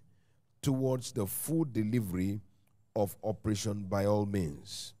speed towards the full delivery of operation by all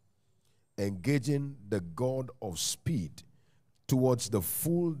means. Engaging the God of speed towards the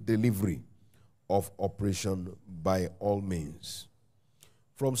full delivery of operation by all means.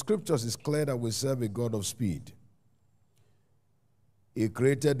 From scriptures, it's clear that we serve a God of speed. He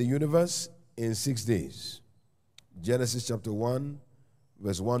created the universe in 6 days. Genesis chapter 1,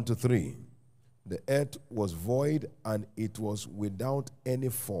 verse 1 to 3. The earth was void and it was without any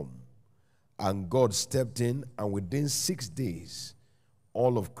form. And God stepped in, and within 6 days,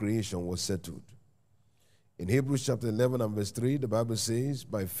 all of creation was settled. In Hebrews chapter 11 and verse 3, the Bible says,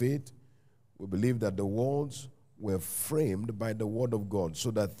 by faith, we believe that the worlds were framed by the word of God, so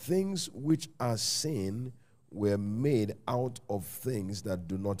that things which are seen were made out of things that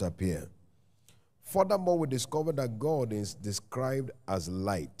do not appear. Furthermore, we discover that God is described as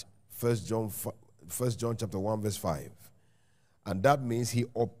light. 1 John chapter 1 verse 5. And that means He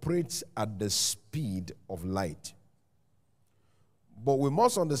operates at the speed of light. But we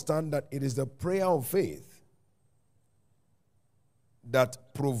must understand that it is the prayer of faith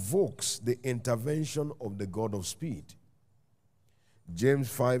that provokes the intervention of the God of speed. James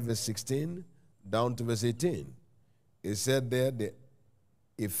 5 verse 16 down to verse 18. It said there, the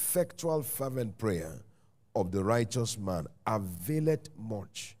effectual fervent prayer of the righteous man availeth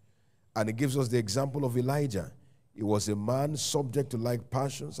much. And it gives us the example of Elijah. He was a man subject to like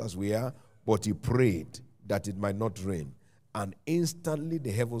passions as we are, but he prayed that it might not rain. And instantly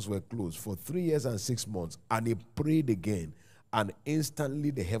the heavens were closed for 3 years and 6 months. And he prayed again, and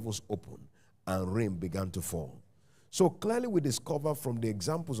instantly the heavens opened and rain began to fall. So clearly we discover from the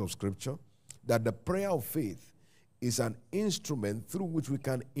examples of Scripture that the prayer of faith is an instrument through which we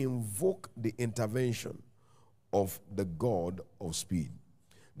can invoke the intervention of the God of speed.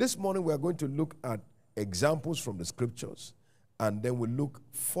 This morning we are going to look at examples from the Scriptures, and then we'll look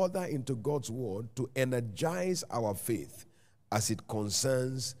further into God's word to energize our faith as it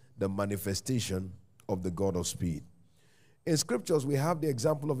concerns the manifestation of the God of speed. In Scriptures, we have the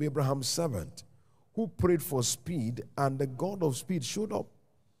example of Abraham's servant who prayed for speed, and the God of speed showed up.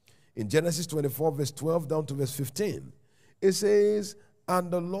 In Genesis 24, verse 12 down to verse 15, it says,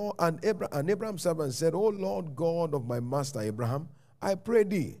 and Abraham's servant said, O Lord God of my master Abraham, I pray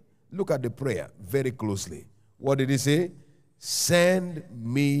thee. Look at the prayer very closely. What did he say? send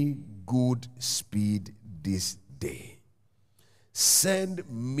me good speed this day. Send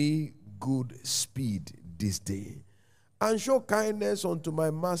me good speed this day. And show kindness unto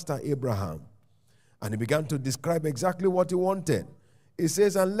my master Abraham. And he began to describe exactly what he wanted. He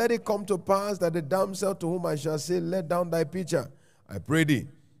says, and let it come to pass that the damsel to whom I shall say, let down thy pitcher, I pray thee,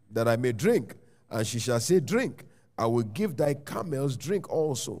 that I may drink. And she shall say, drink. I will give thy camels drink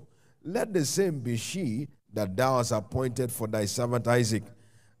also. Let the same be she that thou hast appointed for thy servant Isaac.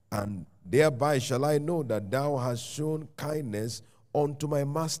 And thereby shall I know that thou hast shown kindness unto my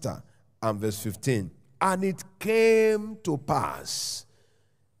master. And verse 15. And it came to pass,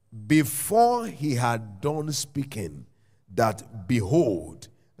 before he had done speaking, that behold,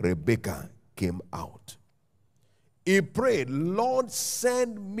 Rebekah came out. He prayed, Lord,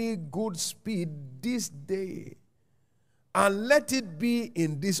 send me good speed this day, and let it be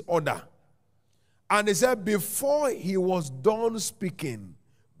in this order. And he said, before he was done speaking,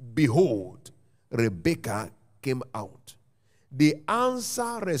 behold, Rebekah came out. The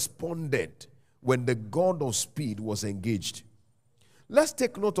answer responded when the God of speed was engaged. Let's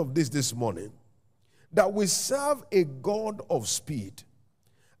take note of this morning, that we serve a God of speed,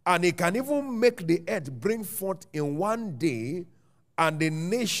 and he can even make the earth bring forth in one day and the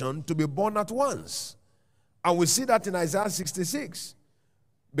nation to be born at once. And we see that in Isaiah 66,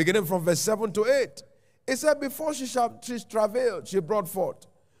 beginning from verse 7 to 8. It said, before she travailed, she brought forth.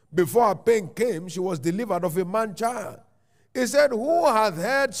 Before her pain came, she was delivered of a man-child. He said, who hath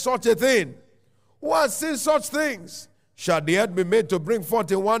heard such a thing? Who has seen such things? Shall the earth be made to bring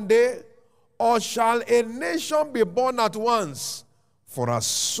forth in one day? Or shall a nation be born at once? For as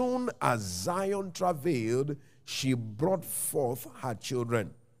soon as Zion travailed, she brought forth her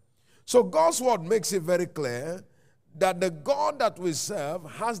children. So God's word makes it very clear that the God that we serve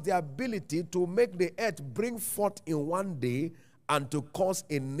has the ability to make the earth bring forth in one day and to cause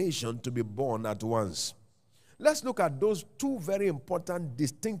a nation to be born at once. Let's look at those two very important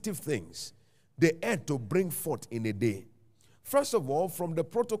distinctive things. The earth to bring forth in a day. First of all, from the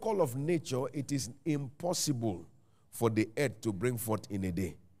protocol of nature, it is impossible for the earth to bring forth in a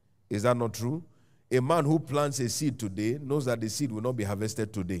day. Is that not true? A man who plants a seed today knows that the seed will not be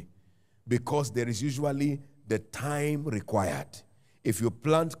harvested today, because there is usually the time required. If you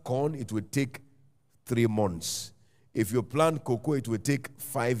plant corn, it will take 3 months. If you plant cocoa, it will take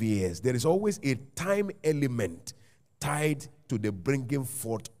 5 years. There is always a time element tied to the bringing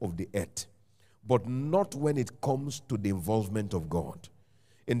forth of the earth, but not when it comes to the involvement of God.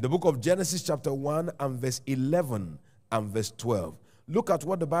 In the book of Genesis chapter 1 and verse 11 and verse 12, look at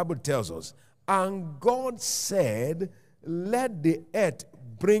what the Bible tells us. And God said, let the earth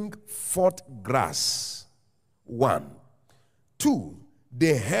bring forth grass. 1. 2,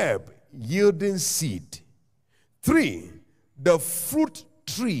 the herb yielding seed. 3, the fruit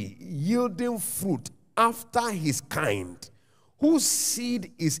tree yielding fruit after his kind, whose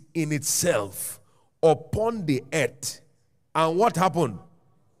seed is in itself upon the earth. And what happened?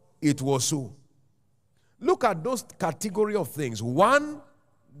 It was so. Look at those category of things. 1,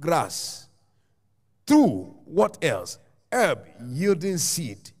 grass. 2, what else? Herb yielding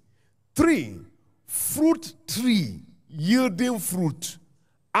seed. 3, fruit tree yielding fruit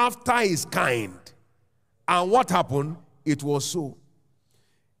after his kind. And what happened? It was so.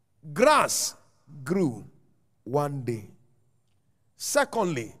 Grass grew one day.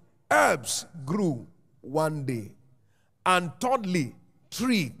 Secondly, herbs grew one day. And thirdly,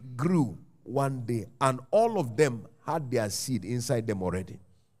 tree grew one day. And all of them had their seed inside them already.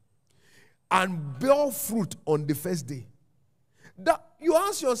 And bore fruit on the first day. You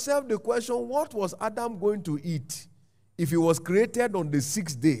ask yourself the question, what was Adam going to eat if he was created on the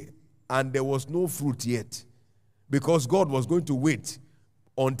 6th day and there was no fruit yet? Because God was going to wait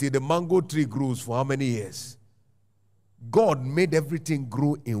until the mango tree grows for how many years? God made everything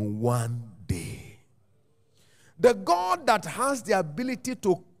grow in one day. The God that has the ability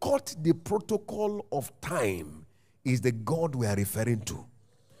to cut the protocol of time is the God we are referring to.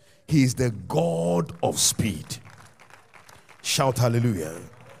 He is the God of speed. Shout hallelujah.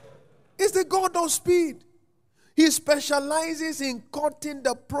 He's the God of speed. He specializes in cutting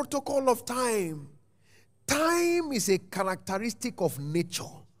the protocol of time. Time is a characteristic of nature,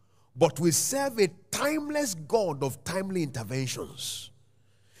 but we serve a timeless God of timely interventions.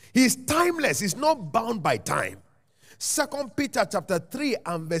 He is timeless. He's not bound by time. 2 Peter chapter 3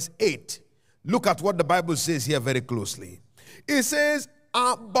 and verse 8. Look at what the Bible says here very closely. It says,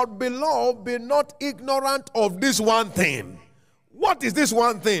 but beloved, be not ignorant of this one thing. What is this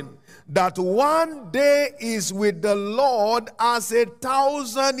one thing? That one day is with the Lord as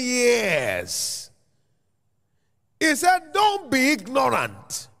 1,000 years. He said, don't be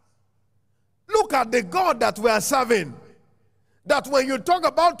ignorant. Look at the God that we are serving. That when you talk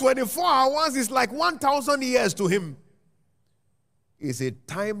about 24 hours, it's like 1,000 years to him. He's a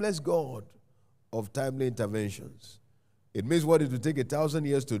timeless God of timely interventions. It means what it will take 1,000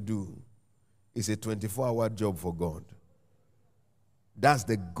 years to do is a 24-hour job for God. That's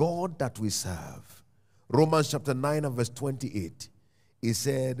the God that we serve. Romans chapter 9 and verse 28. He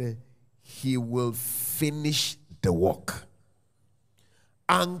said, he will finish the work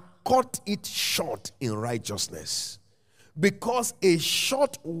and cut it short in righteousness. Because a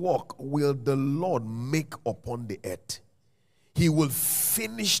short work will the Lord make upon the earth. He will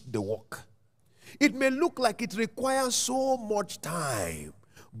finish the work. It may look like it requires so much time,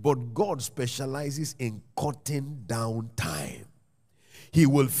 but God specializes in cutting down time. He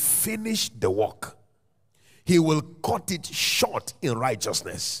will finish the work. He will cut it short in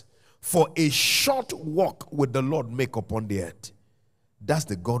righteousness. For a short work will the Lord make upon the earth. That's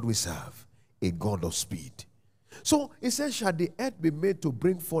the God we serve, a God of speed. So it says, shall the earth be made to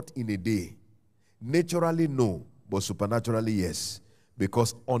bring forth in a day? Naturally, no, but supernaturally, yes.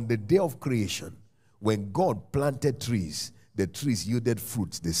 Because on the day of creation, when God planted trees, the trees yielded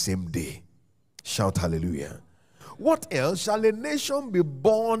fruits the same day. Shout hallelujah. What else? Shall a nation be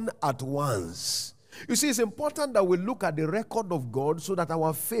born at once? You see, it's important that we look at the record of God so that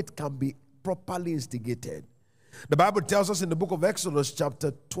our faith can be properly instigated. The Bible tells us in the book of Exodus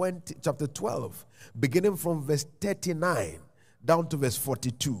chapter 12, beginning from verse 39 down to verse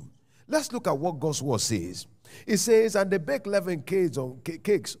 42. Let's look at what God's word says. It says, and they baked leavened cakes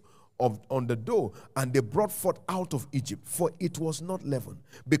on the dough, and they brought forth out of Egypt, for it was not leavened,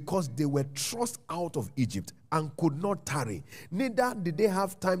 because they were thrust out of Egypt and could not tarry. Neither did they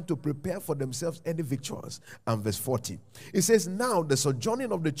have time to prepare for themselves any victuals. And verse 40, it says, now the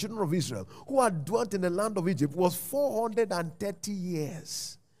sojourning of the children of Israel, who had dwelt in the land of Egypt, was 430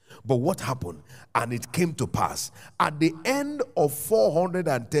 years. But what happened? And it came to pass, at the end of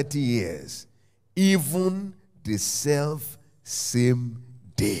 430 years, even the self-same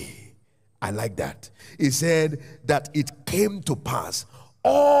day. I like that. He said that it came to pass.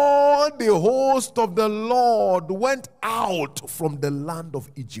 All the host of the Lord went out from the land of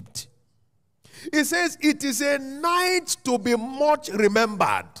Egypt. He says it is a night to be much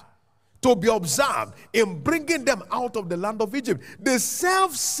remembered, to be observed in bringing them out of the land of Egypt. The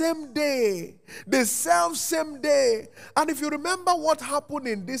self-same day. The self-same day. And if you remember what happened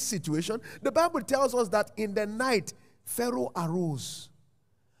in this situation, the Bible tells us that in the night, Pharaoh arose.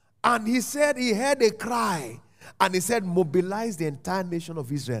 And he said he heard a cry. And he said, mobilize the entire nation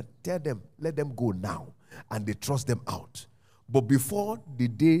of Israel. Tell them, let them go now. And they thrust them out. But before the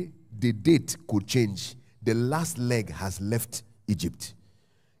date could change, the last leg has left Egypt.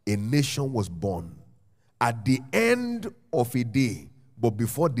 A nation was born at the end of a day, but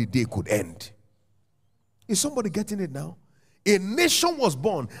before the day could end. Is somebody getting it now? A nation was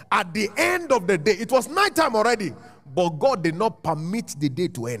born at the end of the day. It was nighttime already, but God did not permit the day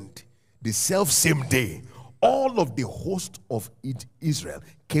to end. The self-same day, all of the host of Israel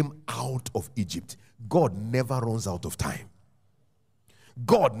came out of Egypt. God never runs out of time.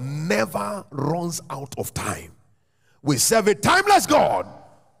 God never runs out of time. We serve a timeless God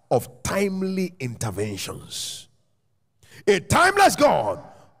of timely interventions. A timeless God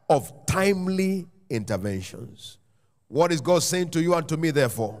of timely interventions. What is God saying to you and to me,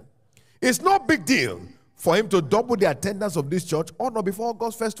 therefore? It's no big deal for him to double the attendance of this church on or before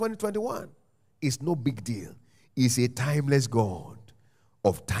August 1st, 2021. It's no big deal. He's a timeless God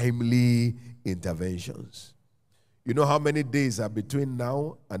of timely interventions. You know how many days are between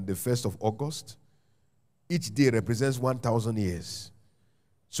now and the 1st of August? Each day represents 1,000 years.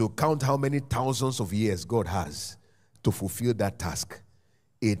 So count how many thousands of years God has to fulfill that task.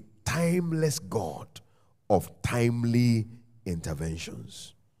 A timeless God of timely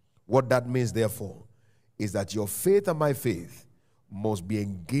interventions. What that means, therefore, is that your faith and my faith must be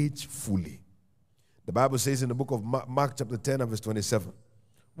engaged fully. The Bible says in the book of Mark chapter 10 and verse 27,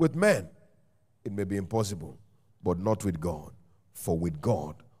 with men it may be impossible, but not with God. For with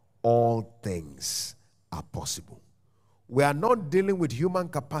God all things are possible. We are not dealing with human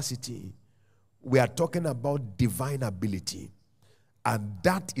capacity. We are talking about divine ability. And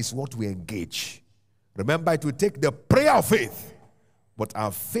that is what we engage. Remember, it will take the prayer of faith, but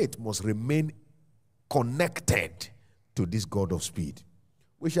our faith must remain connected to this God of speed.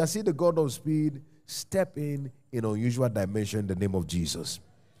 We shall see the God of speed step in unusual dimension in the name of Jesus.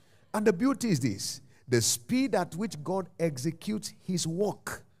 And the beauty is this: the speed at which God executes his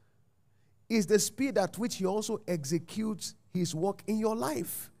work is the speed at which he also executes his work in your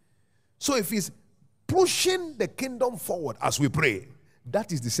life. So if he's pushing the kingdom forward as we pray.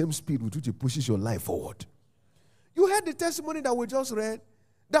 That is the same speed with which it pushes your life forward. You heard the testimony that we just read.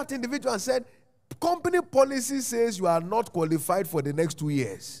 That individual said, company policy says you are not qualified for the next 2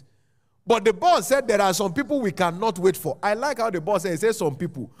 years. But the boss said there are some people we cannot wait for. I like how the boss said, he said some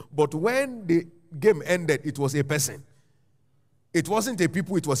people. But when the game ended, it was a person. It wasn't a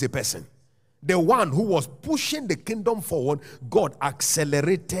people, it was a person. The one who was pushing the kingdom forward, God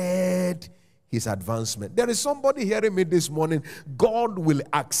accelerated his advancement. There is somebody hearing me this morning. God will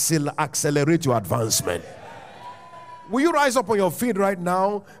accelerate your advancement. Will you rise up on your feet right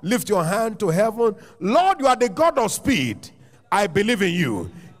now? Lift your hand to heaven. Lord, you are the God of speed. I believe in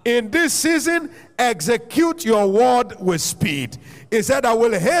you. In this season, execute your word with speed. He said, I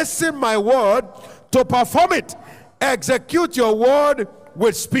will hasten my word to perform it. Execute your word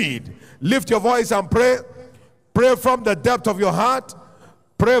with speed. Lift your voice and pray. Pray from the depth of your heart.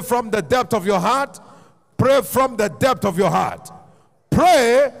 Pray from the depth of your heart. Pray from the depth of your heart.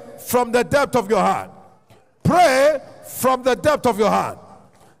 Pray from the depth of your heart. Pray from the depth of your heart.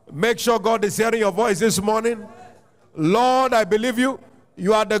 Make sure God is hearing your voice this morning. Lord, I believe you.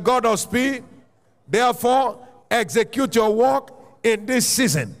 You are the God of speed. Therefore, execute your work in this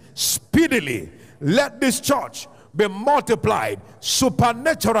season speedily. Let this church be multiplied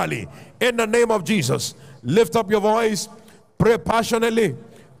supernaturally in the name of Jesus. Lift up your voice. Pray passionately.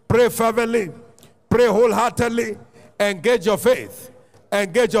 Pray fervently. Pray wholeheartedly. Engage your faith.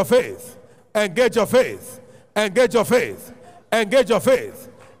 Engage your faith. Engage your faith. Engage your faith. Engage your faith.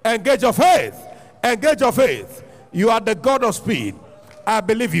 Engage your faith. Engage your faith. You are the God of speed. I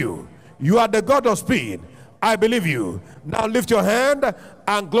believe you. You are the God of speed. I believe you. Now lift your hand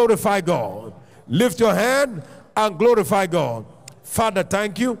and glorify God. Lift your hand and glorify God. Father,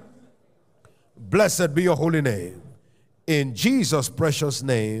 thank you. Blessed be your holy name. In Jesus' precious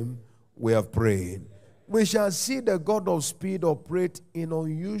name, we have prayed. We shall see the God of speed operate in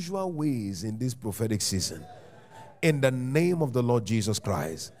unusual ways in this prophetic season. In the name of the Lord Jesus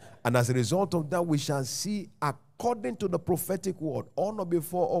Christ. And as a result of that, we shall see, according to the prophetic word, on or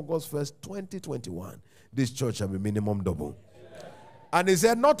before August 1st, 2021, this church shall be minimum double. And he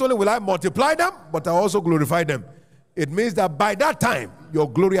said, not only will I multiply them, but I also glorify them. It means that by that time, your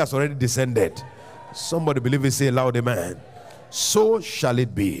glory has already descended. Somebody believe it, say loud, amen. So shall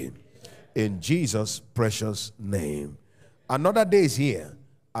it be. In Jesus' precious name. Another day is here.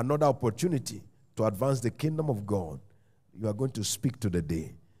 Another opportunity to advance the kingdom of God. You are going to speak to the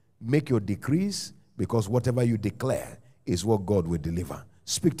day. Make your decrees, because whatever you declare is what God will deliver.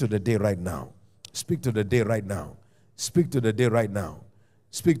 Speak to the day right now. Speak to the day right now. Speak to the day right now.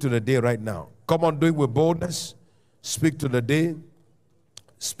 Speak to the day right now. Come on, do it with boldness. Speak to the day.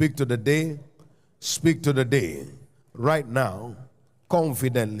 Speak to the day. Speak to the day. Right now,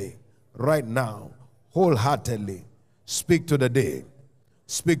 confidently. Right now, wholeheartedly. Speak to the day.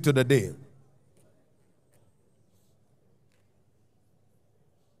 Speak to the day.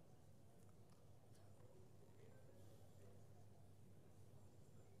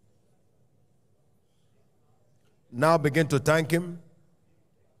 Now begin to thank him.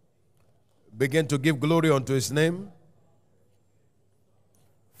 Begin to give glory unto his name.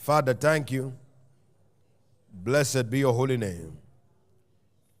 Father, thank you. Blessed be your holy name.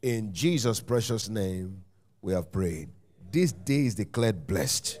 In Jesus' precious name, we have prayed. This day is declared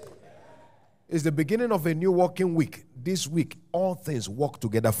blessed. It's the beginning of a new working week. This week, all things work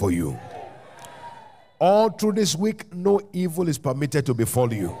together for you. All through this week, no evil is permitted to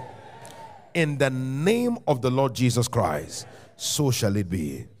befall you. In the name of the Lord Jesus Christ, so shall it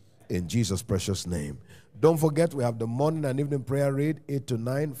be. In Jesus' precious name. Don't forget, we have the morning and evening prayer read, 8 to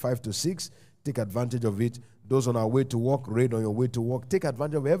 9, 5 to 6. Take advantage of it. Those on our way to work, read on your way to work. Take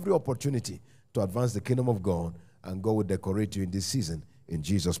advantage of every opportunity to advance the kingdom of God, and God will decorate you in this season in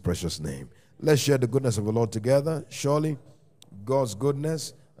Jesus' precious name. Let's share the goodness of the Lord together. Surely, God's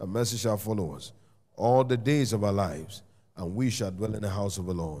goodness and mercy shall follow us all the days of our lives, and we shall dwell in the house of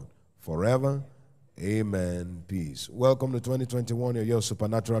the Lord forever. Amen. Peace. Welcome to 2021, your year of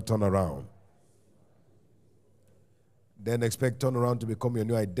supernatural turnaround. Then expect turnaround to become your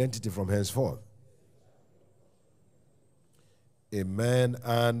new identity from henceforth. Amen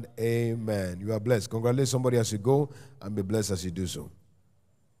and amen. You are blessed. Congratulate somebody as you go, and be blessed as you do so.